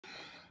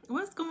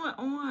What's going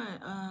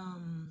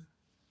on?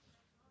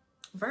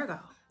 Virgo,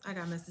 I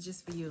got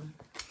messages for you.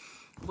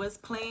 What's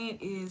playing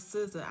is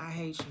Scissor, I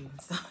hate you.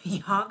 So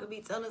y'all could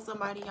be telling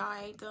somebody y'all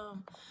hate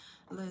them.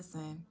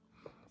 Listen,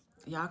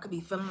 y'all could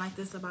be feeling like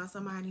this about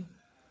somebody.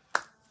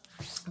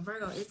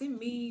 Virgo, isn't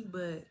me,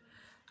 but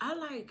I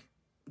like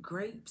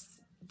grapes,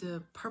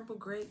 the purple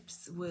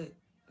grapes with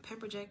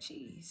pepper jack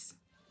cheese.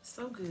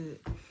 So good.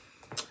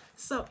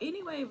 So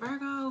anyway,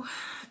 Virgo,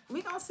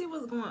 we gonna see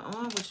what's going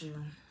on with you.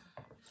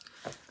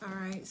 All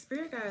right,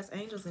 spirit guides,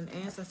 angels, and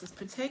ancestors,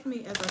 protect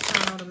me as I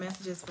channel the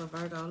messages for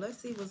Virgo. Let's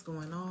see what's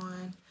going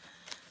on.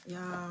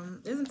 Y'all,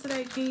 isn't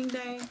today King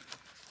Day?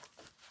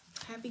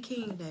 Happy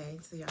King Day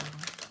to y'all.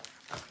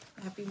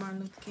 Happy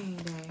Martin Luther King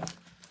Day.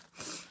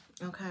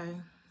 Okay,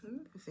 let me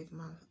fix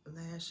my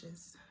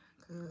lashes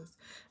because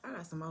I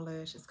got some more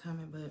lashes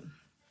coming,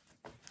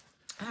 but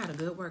I had a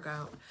good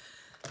workout.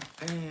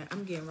 And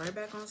I'm getting right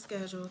back on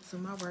schedule to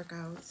my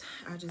workouts.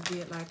 I just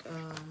did like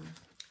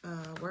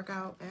a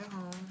workout at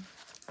home.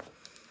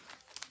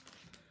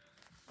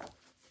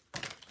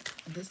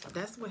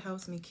 That's what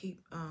helps me keep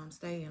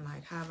staying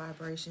like high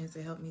vibrations.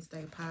 It helped me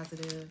stay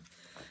positive.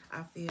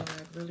 I feel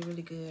like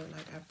really good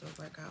like after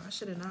a workout. I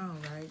should have known,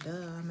 right? Duh,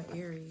 I'm an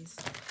Aries.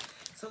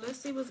 So let's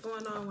see what's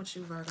going on with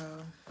you,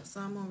 Virgo.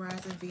 Sun, Moon,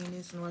 Rising,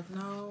 Venus, North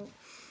Node.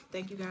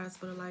 Thank you guys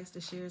for the likes,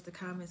 the shares, the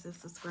comments, and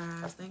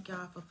subscribes. Thank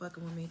y'all for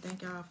fucking with me.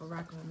 Thank y'all for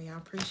rocking with me. I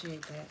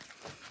appreciate that.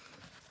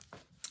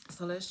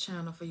 So let's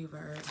channel for you,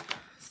 Virgo.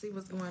 See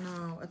what's going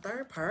on. A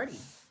third party.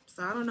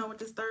 So I don't know what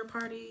this third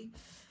party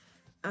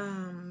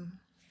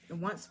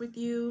wants with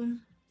you.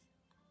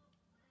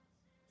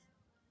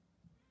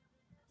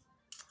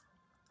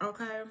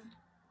 Okay.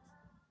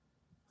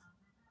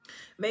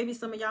 Maybe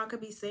some of y'all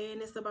could be saying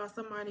this about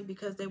somebody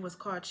because they was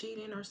caught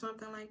cheating or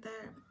something like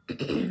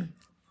that.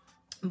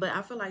 But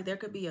I feel like there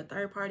could be a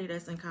third party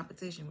that's in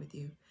competition with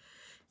you.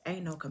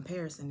 Ain't no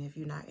comparison if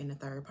you're not in the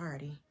third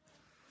party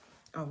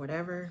or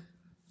whatever.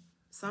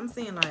 So I'm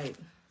saying like,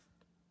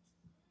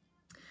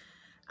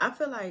 I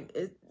feel like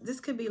this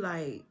could be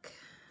like,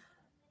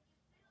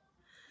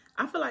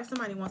 I feel like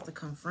somebody wants to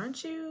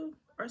confront you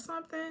or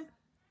something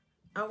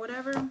or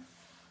whatever.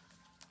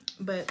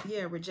 But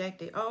yeah,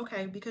 rejected. Oh,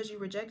 okay, because you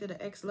rejected an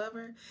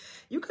ex-lover.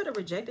 You could have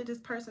rejected this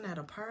person at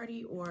a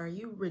party, or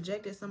you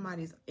rejected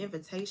somebody's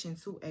invitation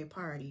to a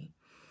party.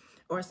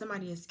 Or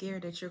somebody is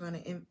scared that you're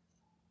going to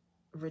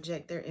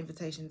reject their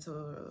invitation to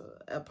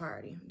a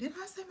party. Did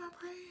I say my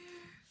prayer?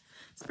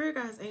 Spirit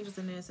guides, angels,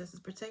 and ancestors,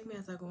 protect me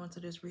as I go into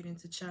this reading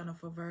to channel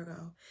for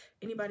Virgo.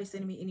 Anybody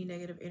sending me any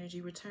negative energy,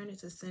 return it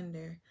to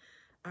sender.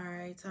 All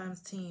right,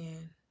 times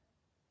 10.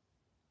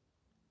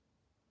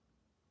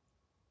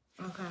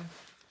 Okay.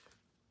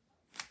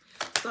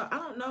 So I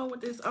don't know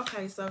what this,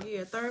 okay, so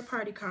yeah, third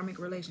party karmic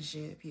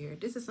relationship here.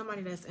 This is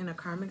somebody that's in a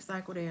karmic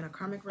cycle, they're in a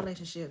karmic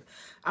relationship.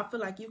 I feel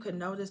like you could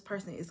know this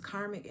person is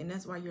karmic and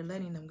that's why you're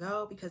letting them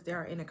go because they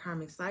are in a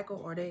karmic cycle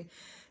or they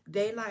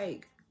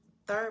like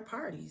third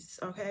parties,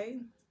 okay?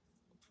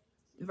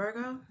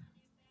 Virgo?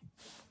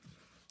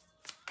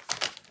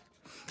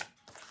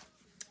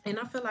 And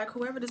I feel like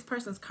whoever this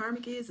person's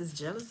karmic is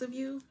jealous of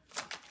you.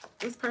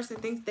 This person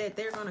thinks that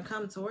they're going to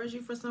come towards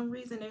you for some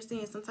reason. They're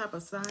seeing some type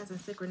of signs and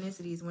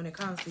synchronicities when it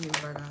comes to you,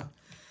 Virgo.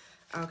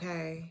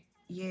 Okay.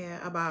 Yeah,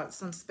 about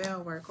some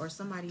spell work, or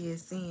somebody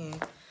is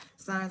seeing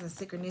signs and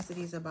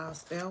synchronicities about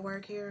spell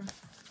work here.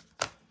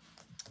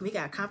 We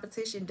got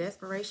competition,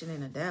 desperation,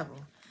 and the devil.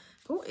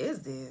 Who is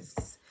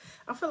this?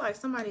 I feel like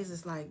somebody's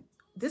just like,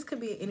 this could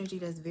be an energy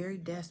that's very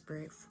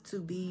desperate to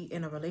be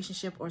in a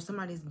relationship, or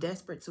somebody's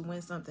desperate to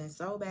win something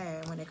so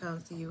bad when it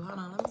comes to you. Hold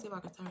on, let me see if I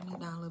can turn this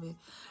down a little bit.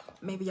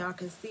 Maybe y'all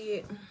can see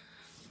it.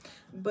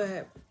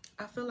 But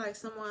I feel like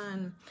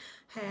someone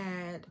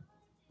had,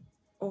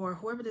 or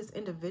whoever this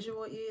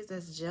individual is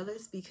that's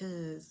jealous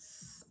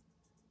because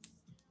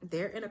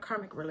they're in a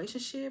karmic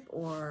relationship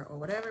or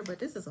whatever. But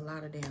this is a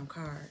lot of damn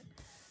card.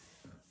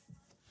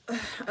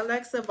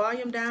 Alexa,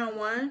 volume down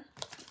 1.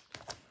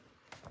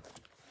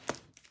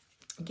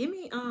 Give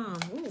me, ooh,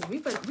 we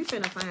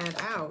finna find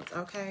out,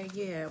 okay?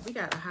 Yeah, we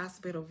got a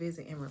hospital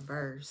visit in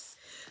reverse.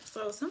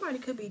 So somebody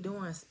could be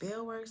doing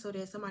spell work so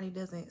that somebody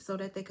doesn't, so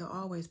that they can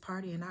always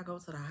party and not go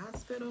to the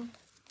hospital.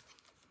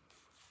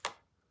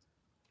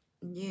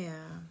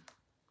 Yeah.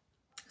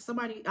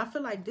 Somebody, I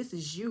feel like this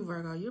is you,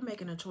 Virgo. You're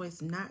making a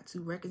choice not to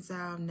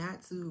reconcile,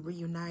 not to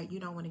reunite. You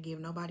don't want to give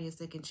nobody a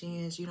second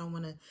chance. You don't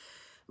want to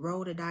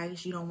roll the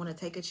dice. You don't want to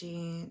take a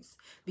chance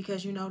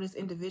because you know this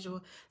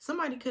individual.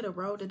 Somebody could have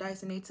rolled the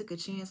dice and they took a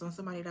chance on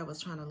somebody that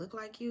was trying to look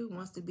like you,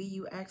 wants to be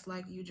you, acts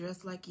like you,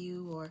 dress like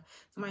you, or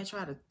somebody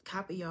try to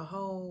copy your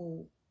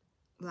whole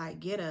like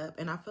get up.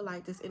 And I feel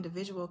like this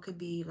individual could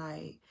be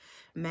like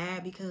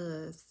mad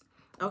because,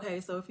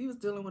 okay, so if you was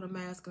dealing with a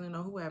masculine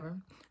or whoever,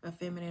 a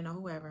feminine or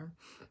whoever,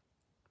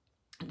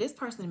 this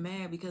person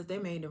mad because they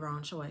made the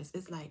wrong choice.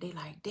 It's like, they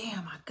like,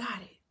 damn, I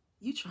got it.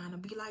 You trying to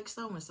be like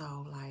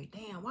so-and-so. Like,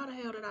 damn, why the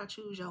hell did I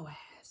choose your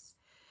ass?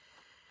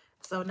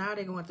 So now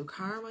they're going through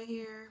karma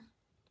here.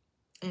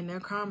 And their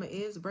karma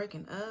is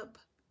breaking up.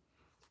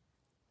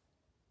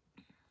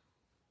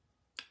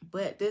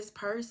 But this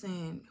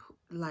person,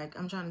 like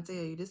I'm trying to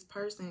tell you, this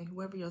person,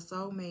 whoever your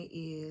soulmate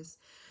is,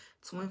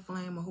 twin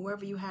flame, or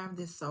whoever you have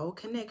this soul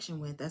connection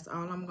with, that's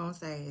all I'm going to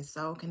say is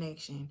soul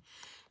connection.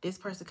 This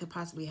person could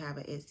possibly have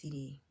an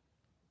STD.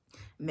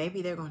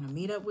 Maybe they're going to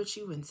meet up with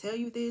you and tell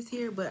you this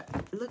here, but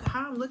look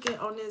how I'm looking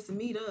on this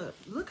meet up.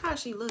 Look how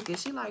she looking.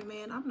 She like,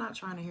 man, I'm not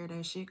trying to hear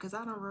that shit because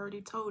I done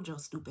already told your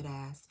stupid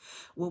ass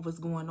what was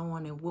going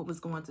on and what was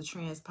going to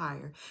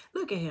transpire.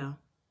 Look at him.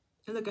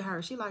 And look at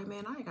her. She like,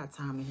 man, I ain't got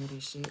time to hear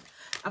this shit.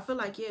 I feel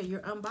like, yeah, you're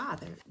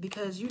unbothered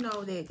because you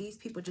know that these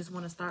people just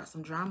want to start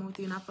some drama with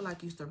you, and I feel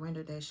like you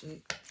surrendered that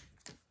shit.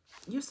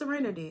 You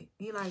surrendered it.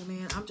 You like,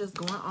 man, I'm just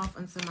going off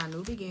into my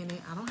new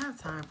beginning. I don't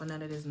have time for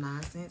none of this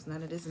nonsense,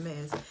 none of this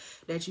mess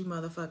that you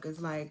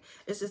motherfuckers like.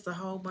 It's just a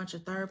whole bunch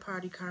of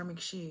third-party karmic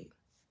shit.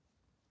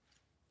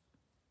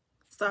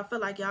 So I feel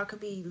like y'all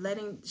could be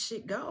letting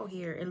shit go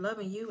here and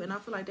loving you, and I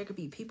feel like there could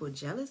be people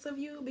jealous of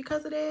you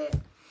because of that.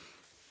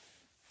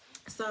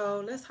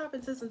 So let's hop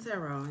into some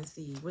tarot and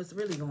see what's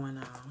really going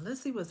on.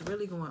 Let's see what's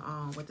really going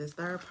on with this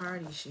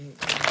third-party shit.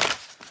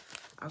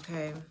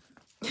 Okay.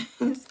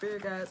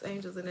 Spirit guides,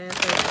 angels, and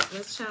ancestors.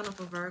 Let's channel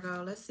for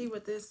Virgo. Let's see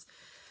what this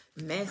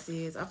mess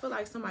is. I feel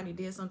like somebody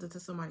did something to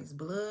somebody's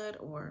blood,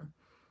 or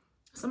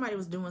somebody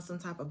was doing some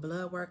type of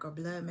blood work or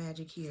blood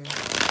magic here,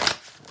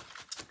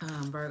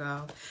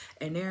 Virgo.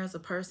 And there's a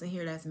person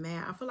here that's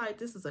mad. I feel like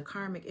this is a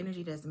karmic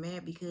energy that's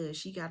mad because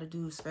she got to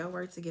do spell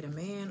work to get a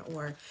man,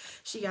 or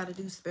she got to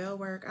do spell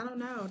work. I don't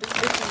know. This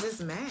bitch is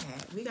just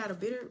mad. We got a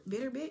bitter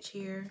bitch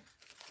here.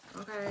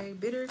 Okay,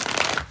 bitter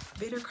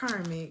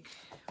karmic.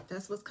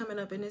 That's what's coming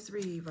up in this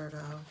read,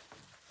 Virgo.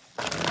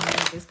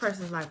 This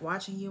person's like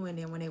watching you, and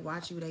then when they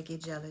watch you, they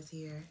get jealous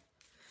here.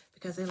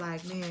 Because they're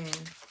like, man,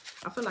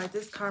 I feel like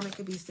this karmic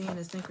could be seeing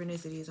the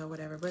synchronicities or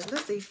whatever. But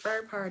let's see,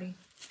 third party.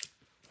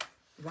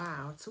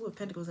 Wow, 2 of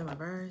Pentacles in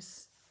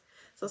reverse.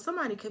 So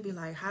somebody could be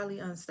like highly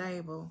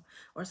unstable,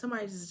 or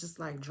somebody's just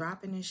like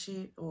dropping this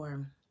shit,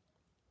 or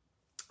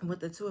with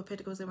the 2 of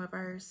Pentacles in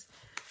reverse.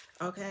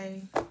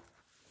 Okay.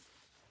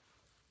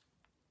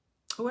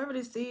 Whoever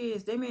this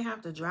is, they may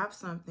have to drop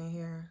something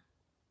here.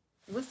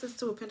 What's this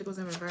 2 of Pentacles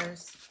in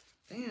reverse?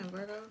 Damn,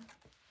 Virgo.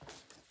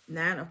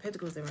 9 of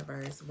Pentacles in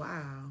reverse.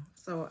 Wow.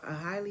 So a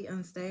highly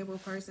unstable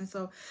person.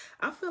 So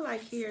I feel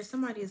like here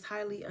somebody is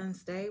highly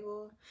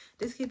unstable.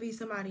 This could be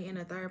somebody in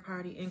a third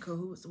party in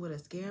cahoots with a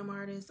scam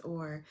artist,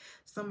 or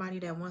somebody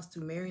that wants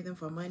to marry them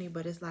for money,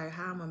 but it's like,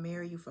 how I'm gonna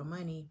marry you for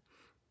money?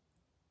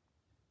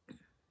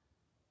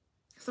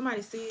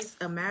 Somebody sees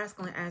a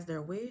masculine as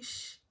their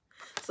wish.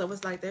 So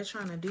it's like they're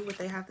trying to do what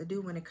they have to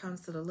do when it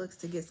comes to the looks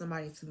to get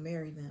somebody to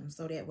marry them.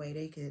 So that way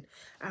they could,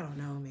 I don't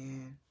know,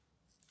 man.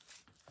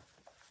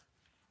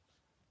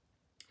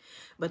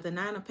 But the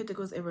 9 of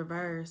Pentacles in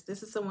reverse,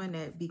 this is someone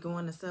that be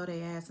going to sell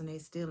their ass and they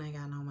still ain't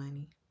got no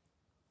money.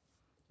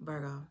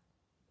 Virgo.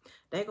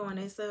 They go and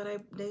they sell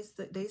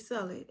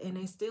it and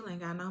they still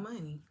ain't got no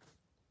money.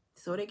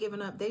 So they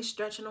giving up, they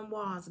stretching them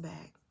walls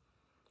back.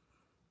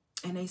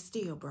 And they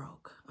still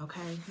broke,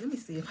 okay? Let me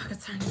see if I can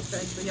turn this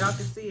back so y'all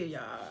can see it,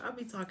 y'all. I'll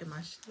be talking my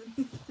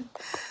shit.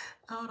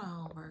 Hold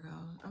on, Virgo.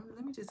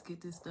 Let me just get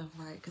this stuff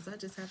right, because I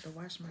just have to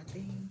watch my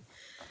thing.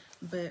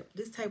 But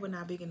this table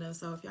not big enough,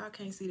 so if y'all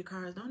can't see the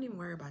cards, don't even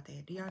worry about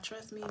that. Do y'all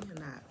trust me or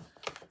not?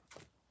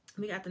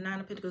 We got the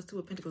 9 of Pentacles, 2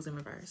 of Pentacles in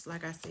reverse,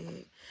 like I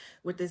said,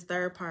 with this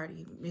third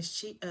party,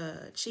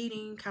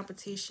 cheating,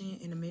 competition,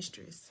 and a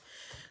mistress.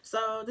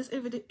 So this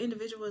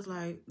individual is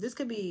like, this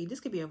could be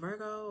a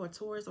Virgo or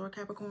Taurus or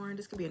Capricorn.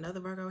 This could be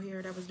another Virgo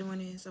here that was doing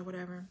this or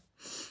whatever.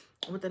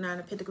 With the 9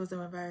 of Pentacles in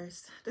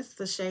reverse, this is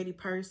a shady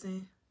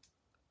person.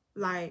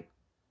 Like,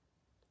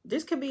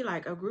 this could be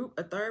like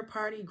a third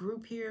party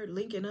group here,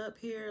 linking up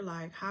here.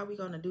 Like, how we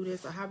gonna do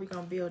this, or how we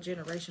gonna build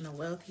generational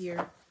wealth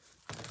here,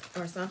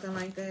 or something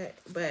like that.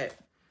 But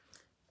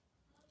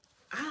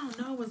I don't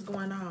know what's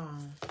going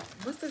on.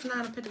 What's this 9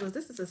 of Pentacles?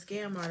 This is a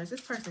scam artist.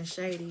 This person's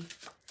shady.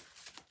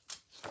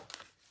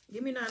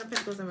 Give me 9 of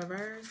Pentacles in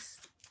reverse.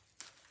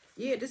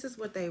 Yeah, this is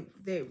what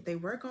they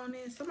work on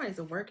this. Somebody's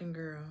a working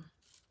girl.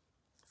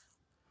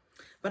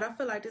 But I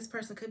feel like this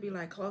person could be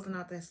like closing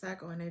out that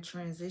cycle and they're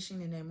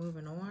transitioning and they're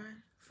moving on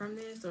from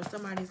this. Or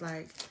somebody's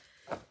like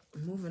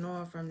moving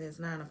on from this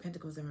 9 of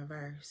Pentacles in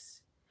reverse.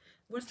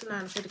 What's the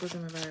 9 of Pentacles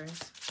in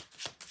reverse?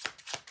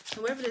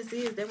 Whoever this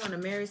is, they want to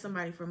marry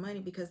somebody for money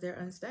because they're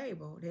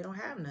unstable. They don't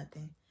have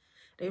nothing.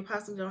 They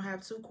possibly don't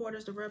have 2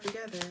 quarters to rub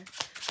together.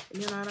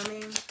 You know what I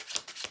mean?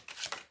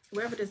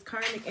 Wherever this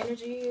karmic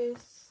energy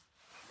is.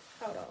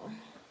 Hold on.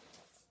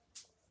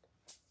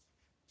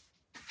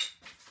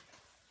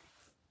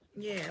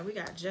 Yeah, we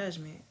got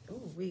judgment.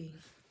 Ooh,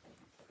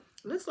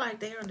 looks like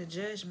they're on the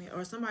judgment,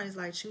 or somebody's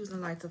like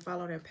choosing like to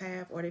follow their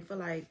path, or they feel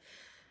like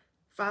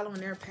following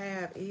their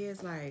path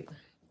is like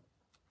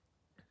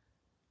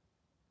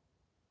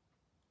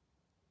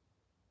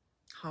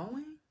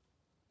hoeing.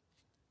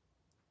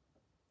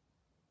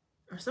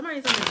 Or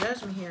somebody's on the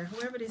judgment here.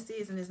 Whoever this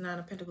is in this 9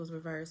 of Pentacles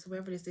reverse,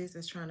 whoever this is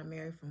that's trying to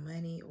marry for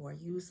money or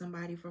use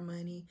somebody for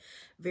money,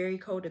 very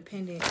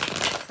codependent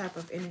type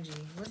of energy.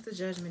 What's the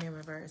judgment in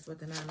reverse with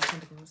the 9 of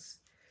Pentacles?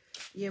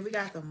 Yeah, we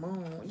got the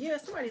moon. Yeah,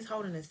 somebody's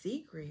holding a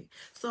secret.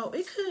 So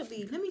it could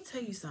be, let me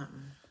tell you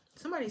something.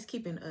 Somebody's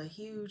keeping a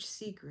huge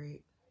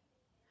secret.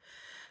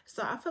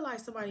 So I feel like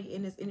somebody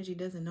in this energy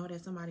doesn't know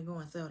that somebody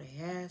going to sell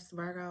their ass,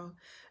 Virgo.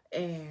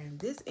 And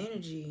this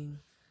energy,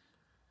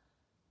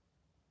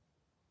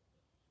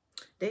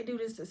 they do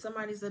this to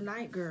somebody's a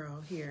night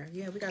girl here.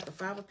 Yeah, we got the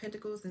Five of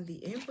Pentacles and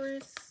the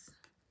Empress.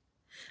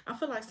 I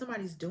feel like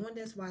somebody's doing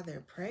this while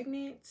they're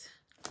pregnant.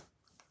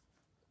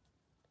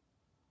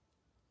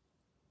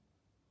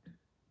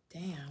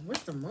 Damn,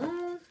 what's the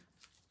moon?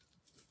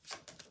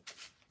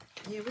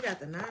 Yeah, we got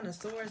the Nine of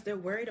Swords. They're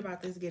worried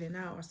about this getting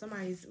out, or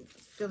somebody's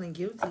feeling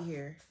guilty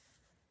here.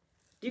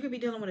 You could be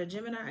dealing with a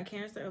Gemini, a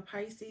Cancer, a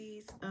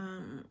Pisces,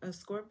 a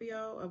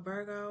Scorpio, a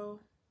Virgo,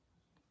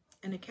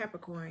 and a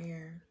Capricorn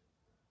here.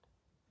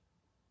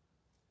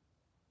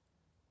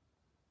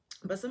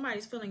 But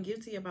somebody's feeling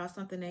guilty about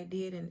something they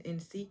did in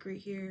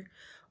secret here,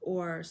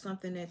 or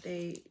something that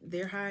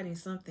they're hiding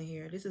something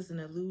here. This is an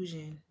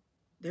illusion.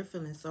 They're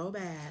feeling so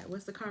bad.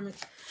 What's the karmic?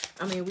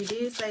 I mean, we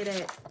did say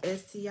that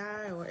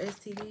STI or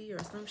STD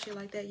or some shit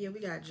like that. Yeah,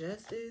 we got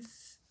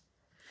Justice.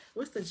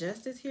 What's the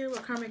Justice here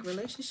with karmic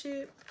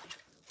relationship?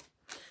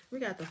 We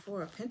got the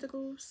Four of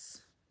Pentacles.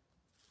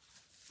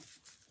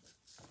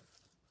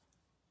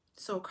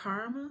 So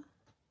karma.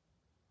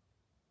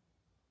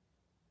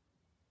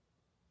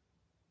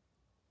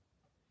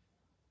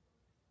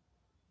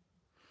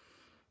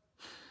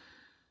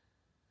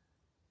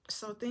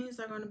 So things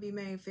are going to be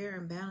made fair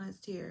and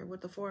balanced here with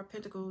the Four of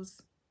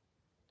Pentacles.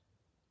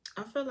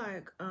 I feel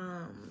like,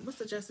 what's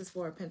the Justice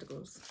Four of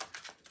Pentacles?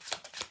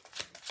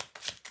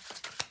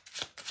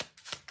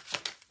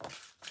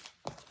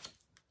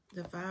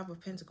 The Five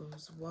of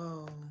Pentacles.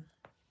 Whoa.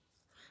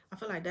 I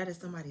feel like that is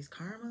somebody's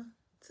karma,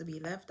 to be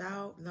left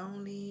out,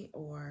 lonely,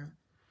 or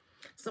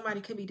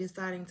somebody could be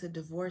deciding to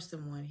divorce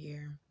someone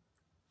here,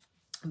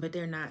 but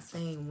they're not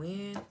saying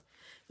when.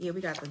 Yeah,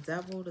 we got the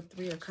Devil, the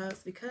Three of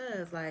Cups,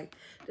 because like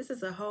this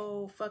is a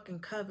whole fucking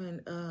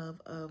coven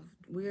of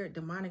weird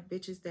demonic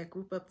bitches that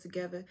group up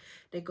together.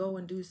 They go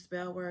and do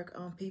spell work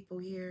on people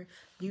here,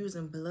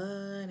 using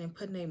blood and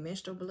putting their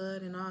menstrual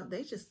blood and all.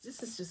 This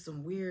is just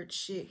some weird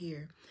shit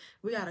here.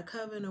 We got a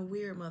coven of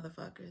weird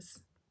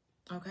motherfuckers.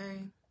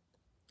 Okay?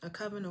 A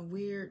coven of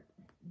weird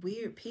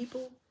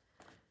people.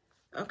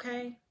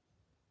 Okay?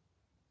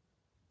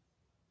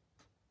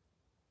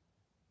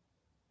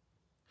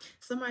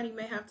 Somebody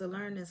may have to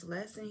learn this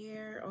lesson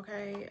here,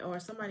 okay? Or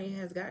somebody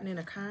has gotten in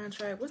a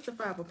contract. What's the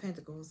Five of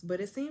Pentacles?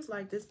 But it seems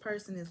like this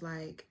person is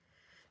like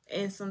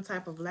in some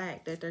type of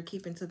lack that they're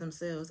keeping to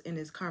themselves in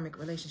this karmic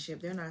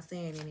relationship. They're not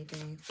saying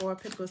anything. Four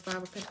of Pentacles,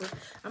 Five of Pentacles.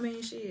 I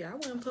mean, shit, I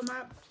wouldn't put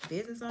my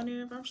business on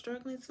there if I'm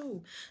struggling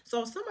too.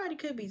 So somebody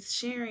could be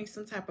sharing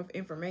some type of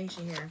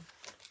information here.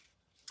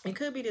 It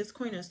could be this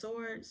Queen of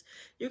Swords.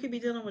 You could be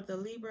dealing with a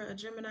Libra, a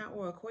Gemini,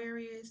 or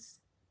Aquarius.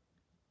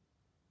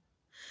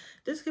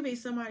 This could be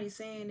somebody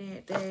saying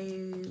that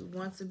they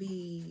want to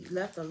be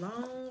left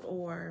alone,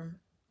 or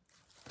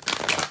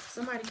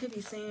somebody could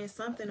be saying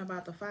something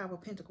about the Five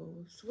of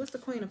Pentacles. What's the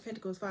Queen of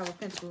Pentacles, Five of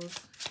Pentacles?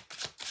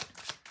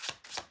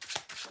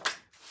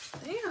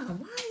 Damn,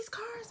 why are these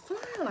cards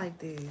flying like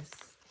this?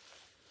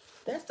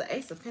 That's the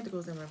Ace of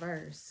Pentacles in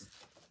reverse.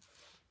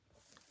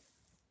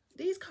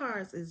 These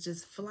cards is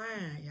just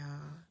flying,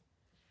 y'all.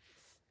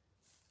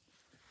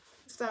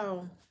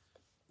 So,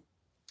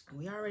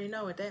 we already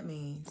know what that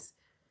means.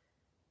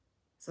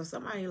 So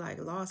somebody like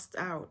lost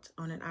out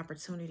on an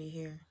opportunity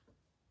here.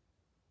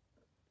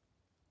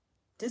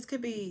 This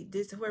could be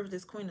whoever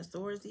this Queen of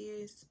Swords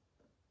is.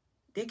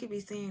 They could be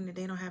saying that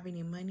they don't have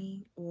any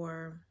money,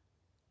 or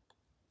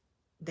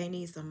they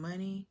need some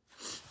money.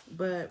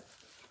 But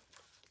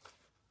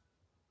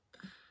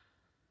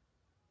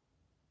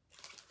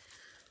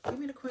give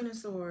me the Queen of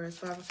Swords,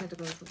 Five of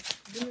Pentacles.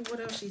 Give me what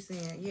else she's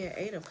saying. Yeah,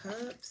 Eight of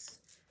Cups.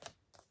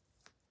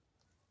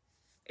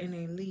 And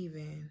they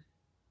leaving.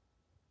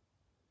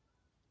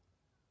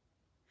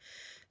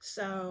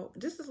 So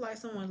this is like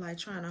someone like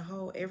trying to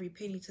hold every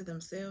penny to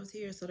themselves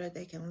here so that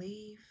they can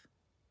leave.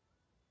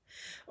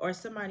 Or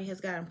somebody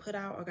has gotten put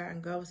out or gotten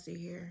ghosted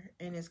here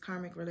in this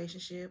karmic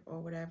relationship or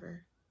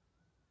whatever.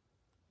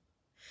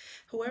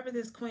 Whoever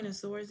this Queen of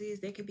Swords is,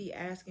 they could be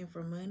asking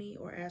for money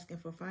or asking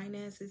for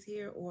finances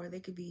here, or they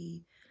could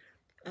be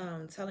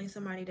telling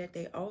somebody that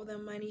they owe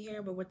them money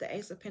here. But with the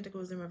Ace of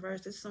Pentacles in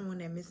reverse, it's someone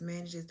that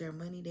mismanages their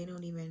money. They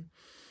don't even...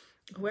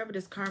 Whoever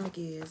this karmic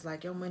is,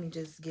 like your money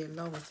just get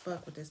low as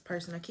fuck with this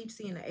person. I keep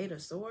seeing the Eight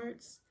of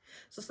Swords.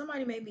 So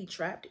somebody may be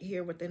trapped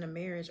here within a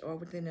marriage or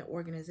within an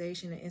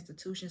organization, an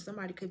institution.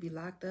 Somebody could be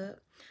locked up,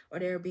 or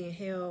they're being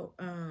held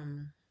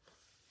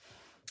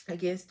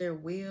against their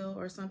will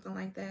or something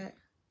like that.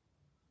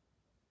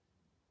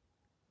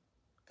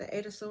 The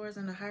Eight of Swords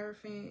and the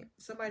Hierophant.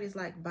 Somebody's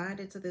like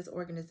bonded to this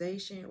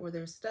organization, or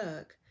they're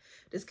stuck.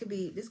 This could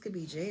be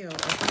jail,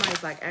 or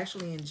somebody's like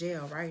actually in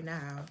jail right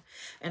now.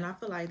 And I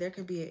feel like there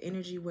could be an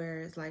energy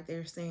where it's like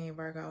they're saying,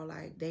 Virgo,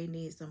 like they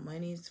need some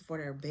money for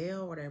their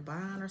bail or their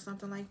bond or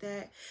something like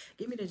that.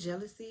 Give me the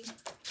Jealousy.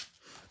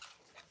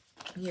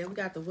 Yeah, we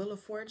got the Wheel of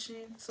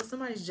Fortune. So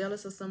somebody's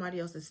jealous of somebody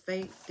else's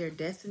fate, their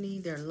destiny,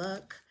 their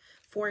luck,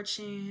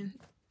 fortune,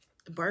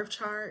 birth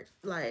chart.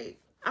 Like,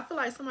 I feel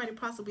like somebody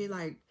possibly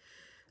like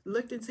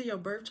looked into your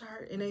birth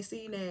chart and they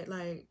seen that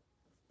like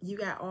you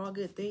got all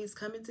good things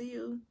coming to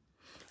you.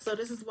 So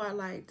this is why,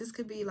 like, this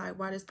could be like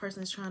why this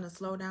person is trying to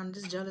slow down.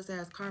 This jealous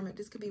ass karmic.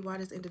 This could be why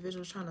this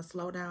individual is trying to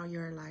slow down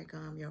your like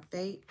your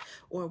fate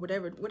or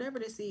whatever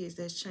this is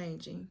that's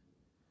changing,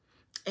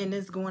 and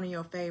it's going in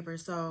your favor.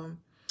 So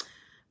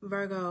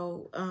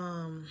Virgo,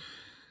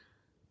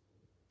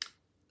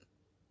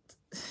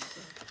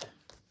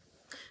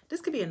 this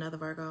could be another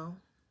Virgo.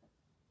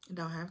 It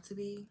don't have to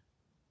be.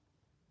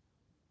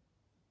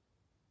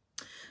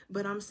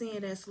 But I'm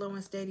seeing that slow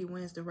and steady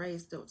wins the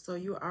race. So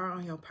you are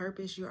on your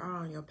purpose. You are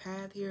on your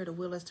path here. The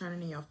wheel is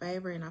turning in your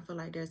favor. And I feel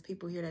like there's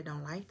people here that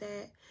don't like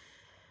that.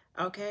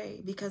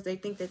 Okay? Because they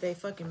think that they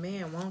fucking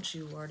man wants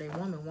you or they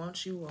woman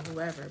wants you or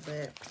whoever.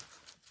 But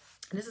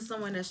this is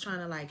someone that's trying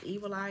to like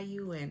evil eye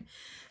you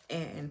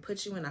and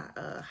put you in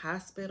a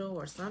hospital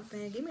or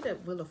something. Give me the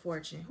Wheel of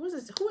Fortune. Who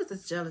is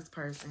this jealous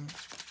person?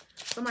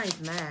 Somebody's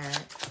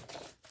mad.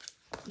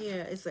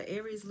 Yeah, it's an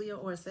Aries, Leo,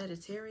 or a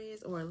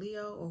Sagittarius, or a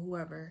Leo, or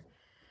whoever.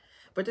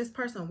 But this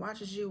person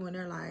watches you and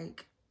they're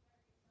like,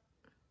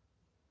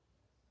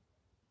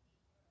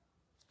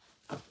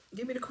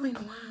 give me the Queen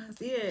of Wands.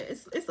 Yeah,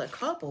 it's a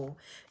couple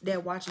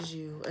that watches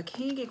you. A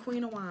King and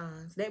Queen of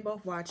Wands. They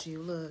both watch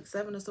you. Look,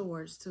 Seven of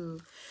Swords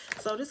too.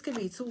 So this could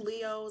be two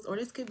Leos, or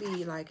this could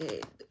be like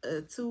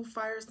a two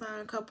fire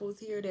sign couples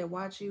here that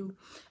watch you.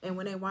 And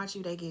when they watch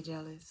you, they get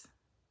jealous.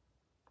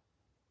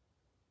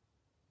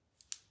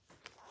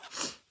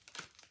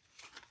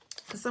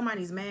 Because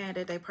somebody's mad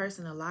that they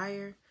person a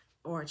liar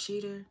or a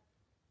cheater.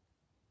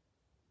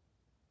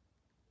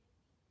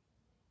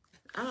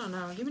 I don't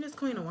know. Give me this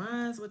Queen of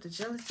Wands with the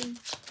jealousy.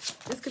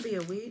 This could be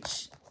a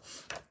witch.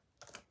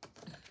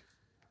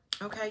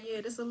 Okay,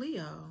 yeah, this is a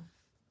Leo.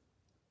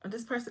 Or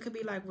this person could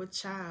be like with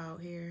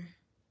child here.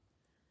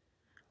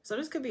 So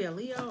this could be a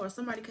Leo, or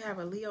somebody could have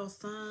a Leo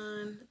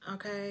sun.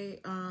 Okay.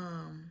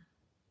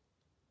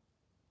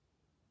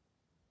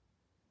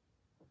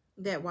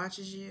 That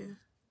watches you.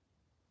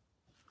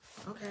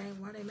 Okay,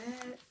 why they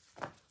mad?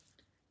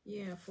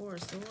 Yeah, Four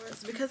of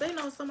Swords. Because they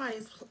know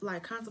somebody's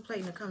like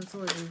contemplating to come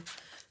towards you.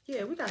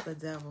 Yeah, we got the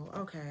Devil.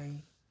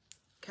 Okay.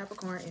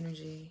 Capricorn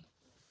energy.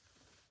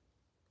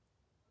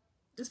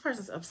 This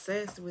person's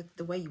obsessed with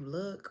the way you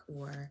look,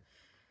 or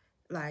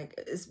like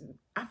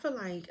I feel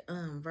like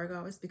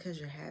Virgo, it's because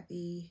you're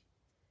happy.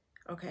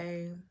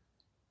 Okay.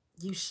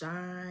 You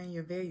shine,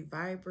 you're very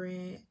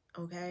vibrant.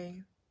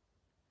 Okay.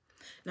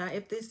 Now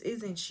if this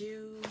isn't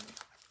you,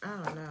 I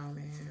don't know,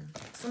 man.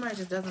 Somebody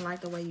just doesn't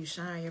like the way you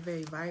shine. You're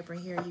very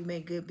vibrant here. You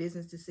make good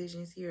business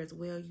decisions here as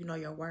well. You know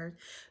your worth.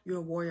 You're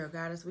a warrior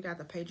goddess. We got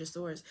the Page of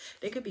Swords.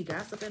 They could be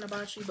gossiping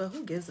about you, but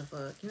who gives a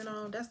fuck? You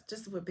know, that's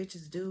just what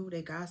bitches do.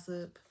 They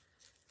gossip.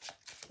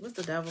 What's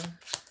the Devil?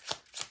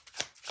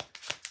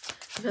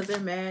 Because they're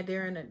mad.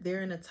 They're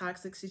in a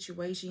toxic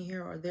situation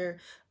here, or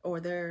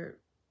they're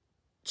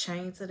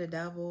chained to the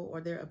devil, or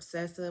they're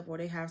obsessive, or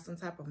they have some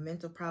type of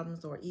mental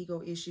problems or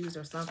ego issues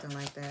or something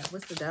like that.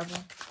 What's the Devil?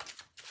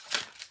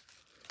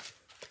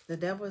 The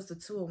Devil is the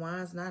Two of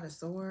Wands, not a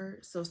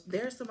sword. So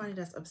there's somebody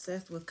that's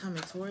obsessed with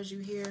coming towards you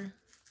here.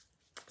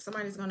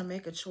 Somebody's going to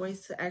make a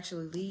choice to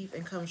actually leave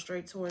and come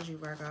straight towards you,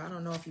 Virgo. I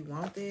don't know if you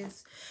want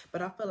this,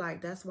 but I feel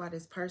like that's why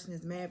this person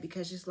is mad,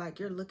 because it's like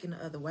you're looking the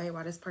other way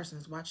while this person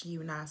is watching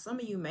you. Now, some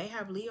of you may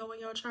have Leo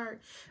in your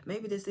chart.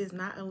 Maybe this is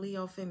not a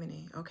Leo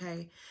feminine,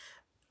 okay?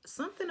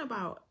 Something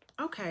about,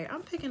 okay,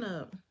 I'm picking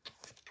up,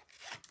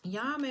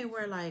 y'all may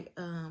wear like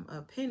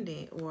a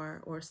pendant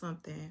or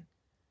something.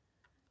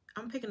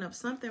 I'm picking up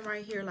something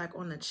right here, like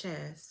on the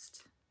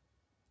chest.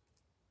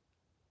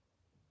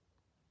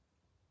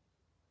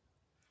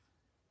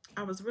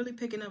 I was really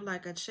picking up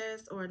like a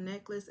chest or a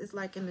necklace. It's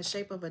like in the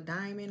shape of a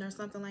diamond or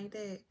something like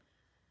that.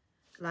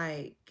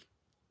 Like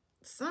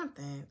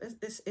something.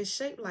 It's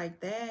shaped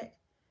like that.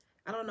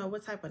 I don't know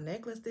what type of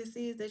necklace this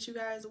is that you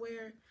guys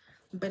wear,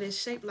 but it's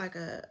shaped like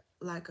a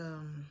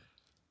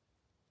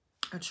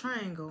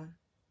triangle.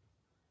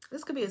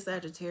 This could be a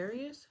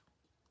Sagittarius,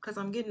 because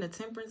I'm getting a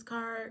Temperance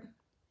card.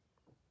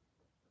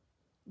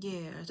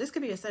 Yeah, this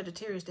could be a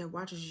Sagittarius that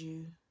watches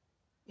you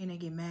and they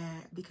get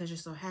mad because you're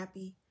so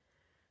happy.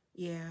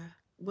 Yeah,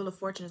 Wheel of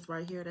Fortune is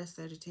right here. That's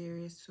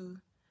Sagittarius too.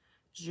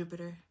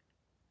 Jupiter.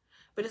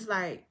 But it's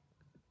like,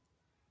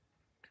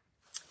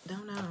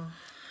 don't know.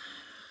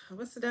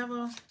 What's the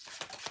Devil?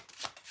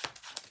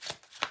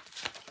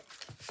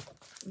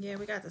 Yeah,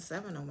 we got the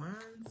Seven of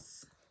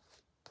Wands.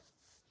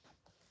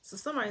 So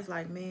somebody's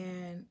like,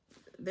 man,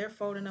 they're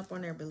folding up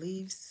on their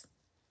beliefs.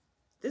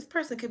 This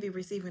person could be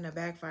receiving a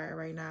backfire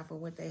right now for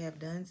what they have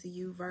done to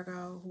you,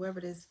 Virgo.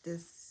 Whoever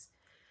this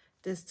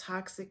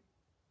toxic,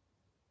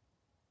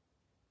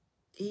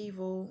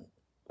 evil,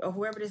 or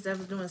whoever this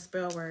ever doing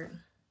spell work.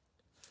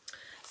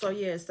 So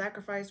yeah,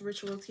 sacrifice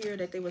rituals here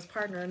that they was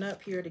partnering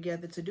up here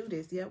together to do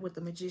this. Yeah, with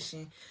the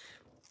Magician.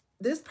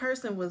 This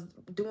person was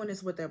doing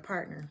this with their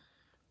partner.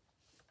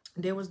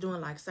 They was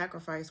doing like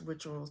sacrifice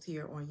rituals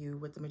here on you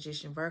with the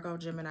Magician. Virgo,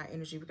 Gemini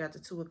energy. We got the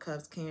Two of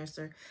Cups,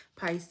 Cancer,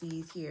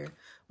 Pisces here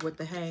with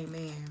the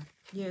Hangman.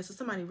 Yeah, so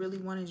somebody really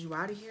wanted you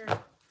out of here.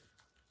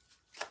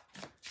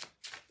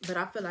 But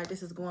I feel like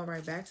this is going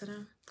right back to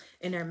them.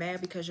 And they're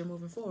mad because you're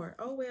moving forward.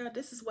 Oh, well,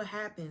 this is what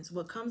happens.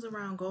 What comes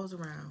around goes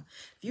around.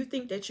 If you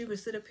think that you can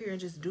sit up here and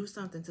just do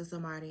something to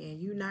somebody and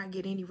you not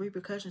get any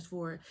repercussions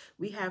for it,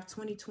 we have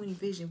 20/20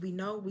 vision. We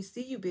know, we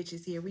see you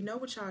bitches here. We know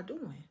what y'all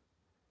doing.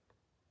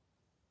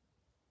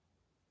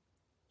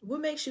 What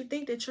makes you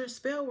think that your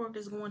spell work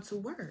is going to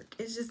work?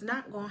 It's just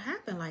not going to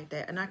happen like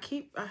that. And I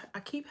keep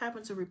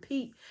having to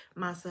repeat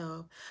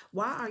myself.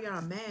 Why are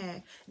y'all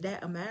mad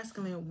that a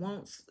masculine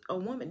wants a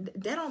woman?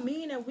 That don't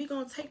mean that we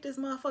going to take this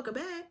motherfucker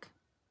back.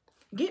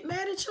 Get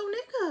mad at your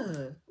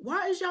nigga.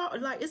 Why is y'all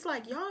like, it's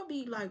like y'all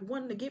be like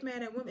wanting to get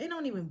mad at women. It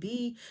don't even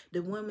be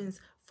the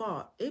woman's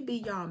fault. It be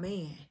y'all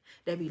man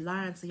that be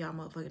lying to y'all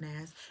motherfucking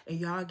ass. And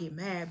y'all get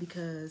mad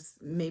because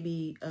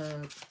maybe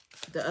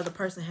the other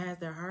person has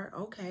their heart.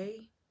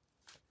 Okay.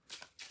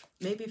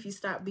 Maybe if you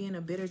stop being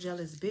a bitter,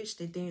 jealous bitch,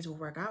 then things will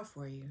work out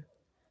for you.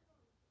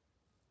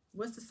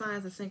 What's the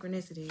signs of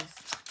synchronicities?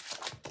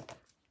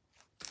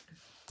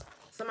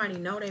 Somebody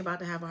know they about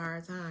to have a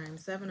hard time.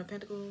 7 of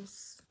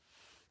Pentacles.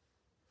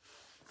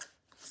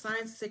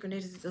 Signs of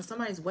synchronicities. So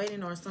somebody's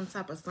waiting on some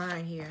type of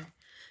sign here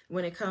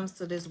when it comes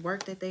to this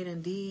work that they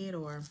done did,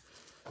 or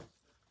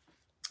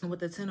with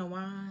the 10 of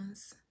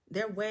Wands.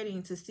 They're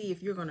waiting to see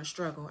if you're going to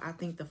struggle. I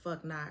think the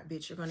fuck not,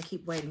 bitch. You're going to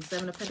keep waiting.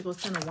 7 of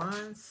Pentacles, 10 of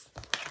Wands.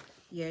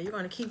 Yeah, you're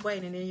going to keep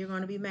waiting, and then you're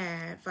going to be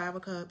mad. 5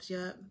 of Cups,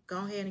 yep. Go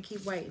ahead and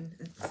keep waiting.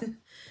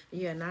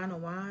 Yeah, 9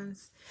 of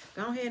Wands.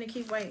 Go ahead and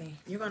keep waiting.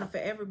 You're going to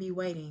forever be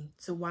waiting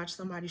to watch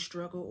somebody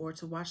struggle, or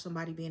to watch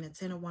somebody be in a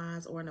 10 of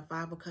Wands or in a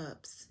 5 of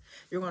Cups.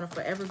 You're going to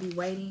forever be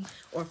waiting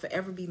or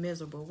forever be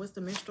miserable. What's the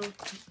minstrel?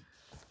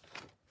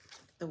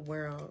 The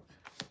World.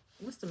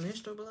 What's the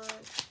minstrel blood?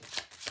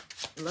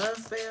 Love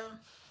spell?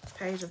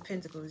 Page of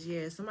Pentacles.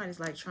 Yeah, somebody's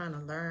like trying to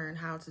learn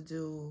how to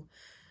do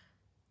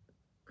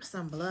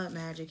some blood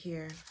magic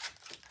here.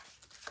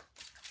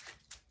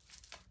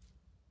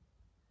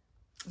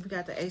 We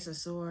got the Ace of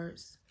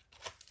Swords.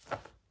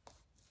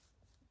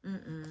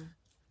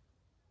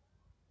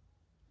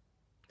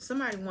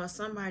 Somebody wants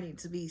somebody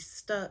to be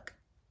stuck,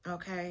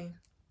 okay?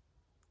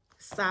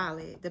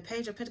 Solid. The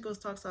Page of Pentacles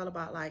talks all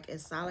about like a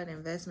solid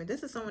investment.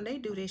 This is someone, they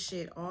do this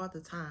shit all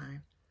the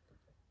time.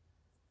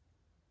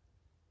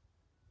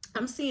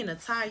 I'm seeing a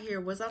tie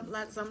here. As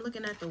I'm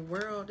looking at the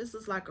World, this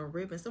is like a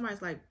ribbon.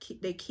 Somebody's like,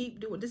 they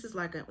keep doing, this is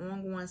like an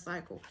ongoing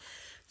cycle.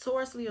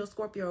 Taurus, Leo,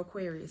 Scorpio,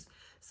 Aquarius.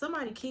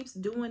 Somebody keeps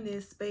doing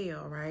this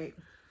spell, right?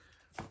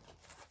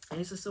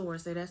 And it's a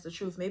sword, say that's the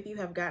truth. Maybe you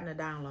have gotten a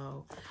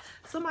download.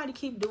 Somebody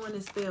keep doing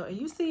this spell. And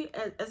you see,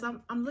 as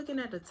I'm looking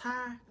at the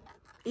tie,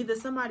 either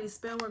somebody's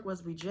spell work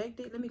was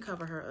rejected. Let me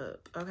cover her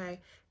up,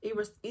 okay?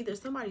 Either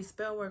somebody's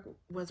spell work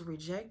was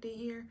rejected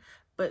here,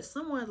 but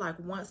someone like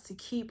wants to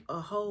keep a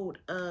hold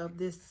of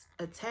this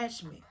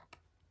attachment.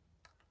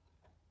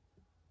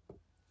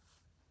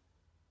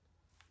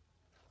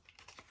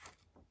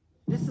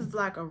 This is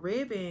like a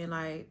ribbon,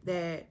 like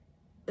that.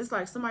 It's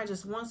like somebody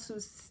just wants to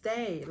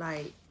stay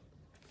like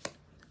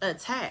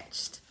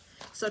attached.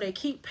 So they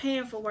keep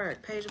paying for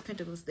work. Page of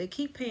Pentacles. They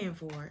keep paying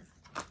for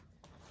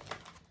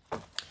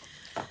it.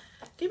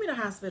 Give me the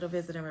hospital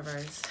visit in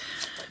reverse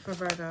for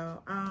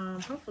Virgo.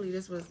 Hopefully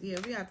this was, yeah,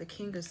 we got the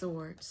King of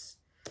Swords.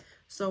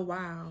 So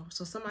wow.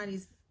 So somebody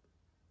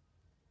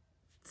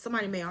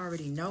may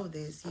already know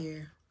this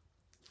here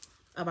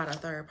about a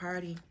third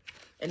party.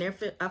 And I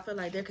feel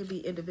like there could be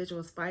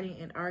individuals fighting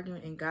and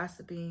arguing and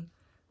gossiping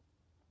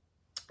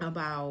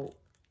about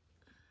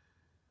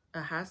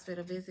a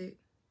hospital visit.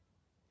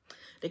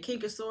 The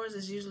King of Swords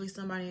is usually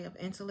somebody of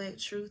intellect,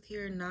 truth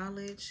here,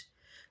 knowledge.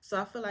 So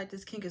I feel like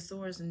this King of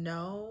Swords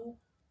know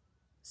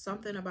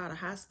something about a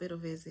hospital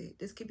visit.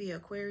 This could be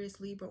Aquarius,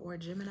 Libra, or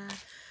Gemini.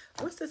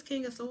 What's this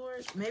King of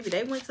Swords? Maybe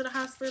they went to the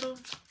hospital.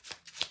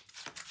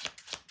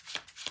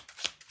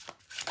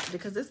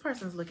 Because this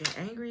person's looking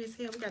angry as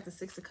hell. We got the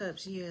 6 of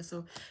Cups. Yeah,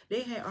 so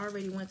they had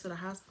already went to the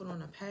hospital in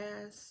the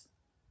past.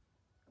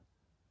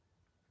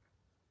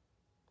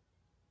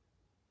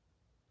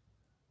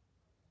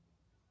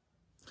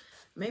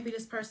 Maybe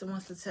this person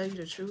wants to tell you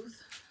the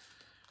truth.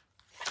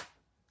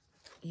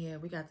 Yeah,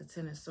 we got the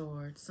 10 of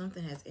Swords.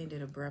 Something has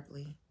ended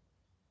abruptly.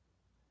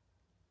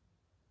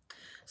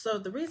 So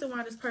the reason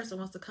why this person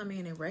wants to come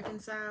in and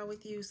reconcile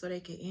with you so they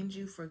can end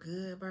you for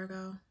good,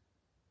 Virgo.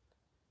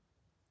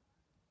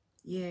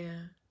 Yeah.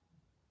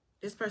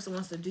 This person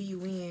wants to do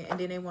you in, and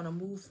then they want to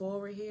move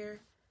forward here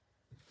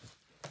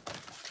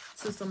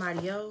to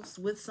somebody else,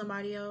 with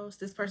somebody else.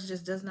 This person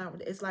just does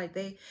not, it's like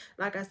they,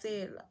 like I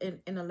said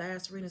in the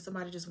last reading,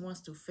 somebody just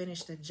wants to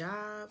finish the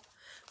job,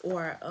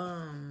 or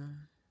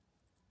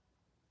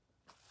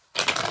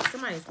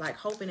somebody's like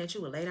hoping that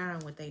you would lay down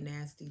with their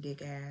nasty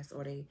dick ass,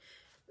 or they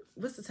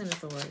What's the Ten of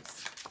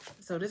Swords?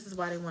 So this is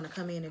why they want to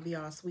come in and be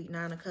all sweet.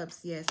 Nine of Cups.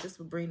 Yes, this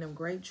would bring them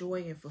great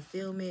joy and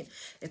fulfillment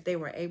if they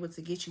were able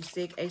to get you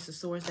sick. Ace of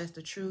Swords, that's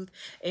the truth.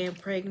 And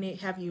pregnant,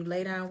 have you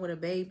lay down with a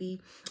baby.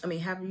 I mean,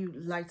 have you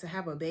like to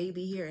have a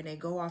baby here and they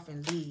go off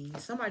and leave.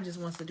 Somebody just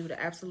wants to do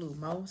the absolute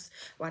most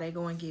while they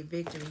go and get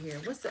victory here.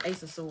 What's the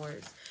Ace of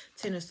Swords?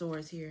 Ten of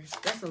Swords here.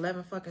 That's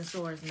 11 fucking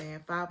swords,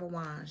 man. 5 of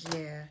Wands.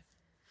 Yeah.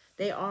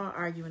 They are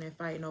arguing and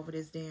fighting over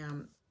this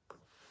damn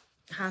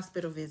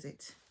hospital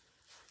visit.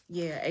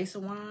 Yeah, Ace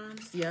of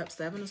Wands. Yep,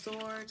 7 of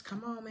Swords.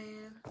 Come on,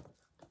 man.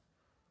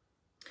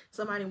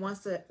 Somebody wants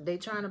to, they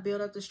trying to build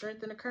up the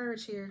strength and the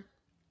courage here.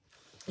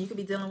 You could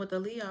be dealing with a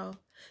Leo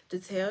to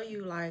tell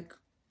you, like,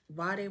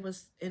 why they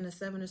was in the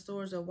 7 of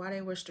Swords, or why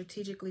they were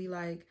strategically,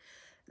 like,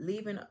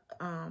 leaving,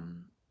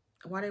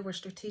 why they were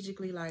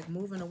strategically, like,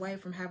 moving away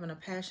from having a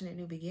passionate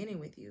new beginning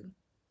with you.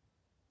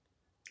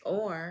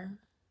 Or,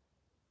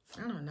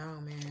 I don't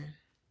know, man.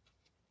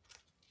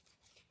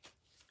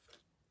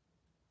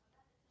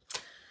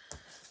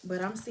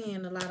 But I'm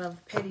seeing a lot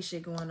of petty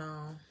shit going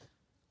on.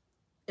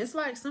 It's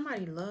like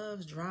somebody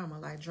loves drama.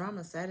 Like,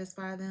 drama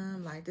satisfies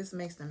them. Like, this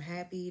makes them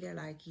happy. They're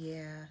like,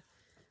 yeah,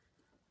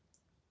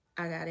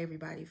 I got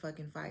everybody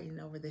fucking fighting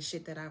over the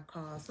shit that I've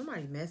caused.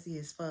 Somebody messy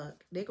as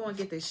fuck. They go and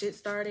get this shit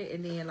started,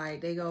 and then,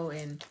 like, they go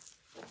and...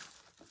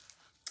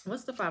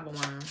 What's the 5 of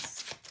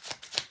Wands?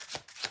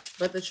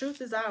 But the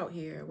truth is out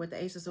here with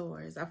the Ace of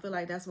Swords. I feel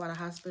like that's why the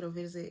hospital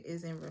visit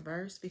is in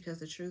reverse, because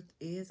the truth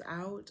is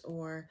out,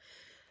 or...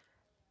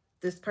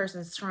 this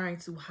person's trying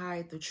to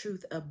hide the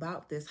truth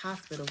about this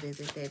hospital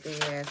visit that they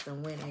asked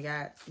them when they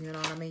got, you know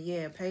what I mean?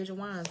 Yeah, Page of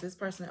Wands. This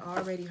person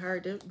already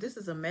heard. This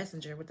is a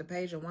messenger with the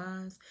Page of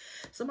Wands.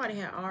 Somebody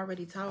had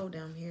already told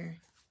them here.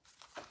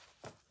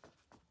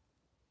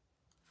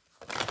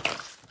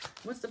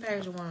 What's the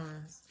Page of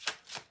Wands?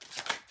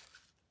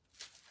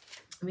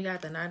 We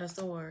got the Knight of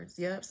Swords.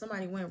 Yep,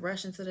 somebody went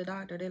rushing to the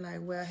doctor. They're like,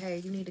 well, hey,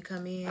 you need to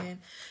come in.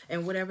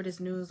 And whatever this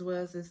news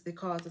was, they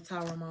caused a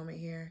tower moment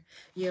here.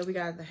 Yeah, we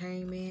got the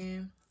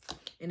Hangman.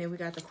 And then we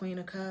got the Queen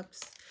of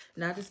Cups.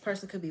 Now, this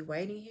person could be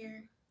waiting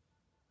here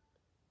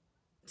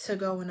to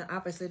go in the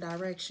opposite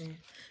direction.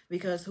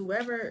 Because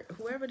whoever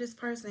this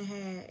person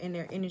had in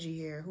their energy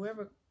here,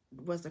 whoever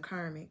was the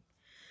karmic,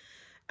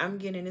 I'm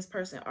getting this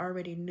person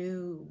already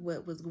knew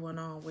what was going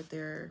on with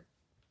their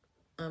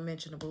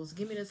unmentionables.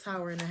 Give me the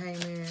Tower and the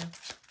Hangman.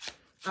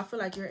 I feel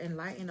like you're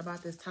enlightened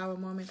about this tower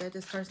moment that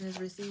this person is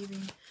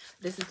receiving.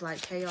 This is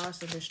like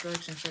chaos and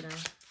destruction for them.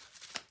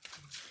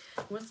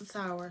 What's the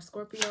Tower?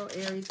 Scorpio,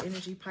 Aries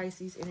energy,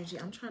 Pisces energy.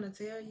 I'm trying to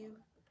tell you,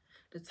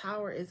 the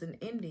Tower is an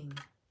ending.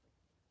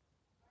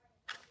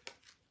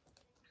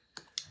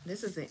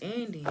 This is an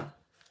ending.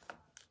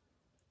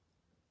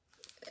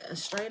 A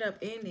straight up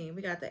ending.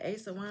 We got the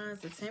Ace of Wands,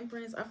 the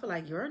Temperance. I feel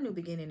like your new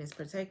beginning is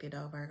protected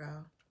though,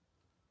 Virgo.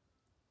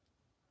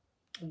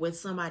 With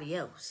somebody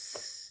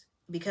else,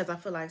 because I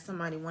feel like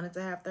somebody wanted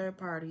to have third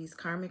parties,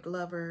 karmic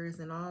lovers,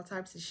 and all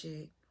types of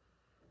shit.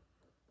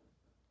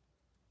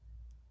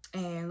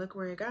 And look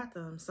where it got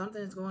them.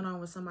 Something is going on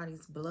with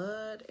somebody's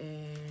blood,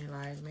 and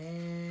like,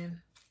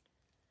 man,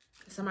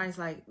 somebody's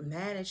like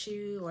mad at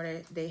you, or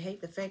they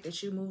hate the fact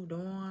that you moved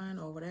on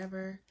or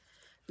whatever.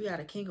 We got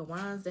a King of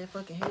Wands that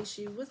fucking hates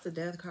you. What's the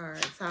Death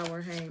card?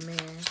 Tower, Hangman.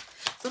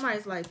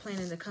 Somebody's like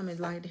planning to come and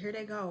like, here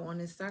they go on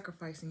this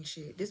sacrificing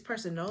shit. This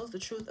person knows the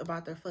truth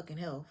about their fucking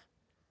health.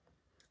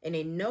 And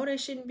they know they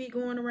shouldn't be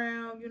going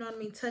around, you know what I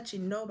mean,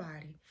 touching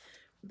nobody.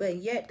 But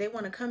yet they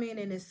want to come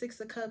in this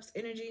 6 of Cups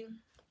energy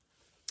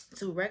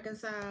to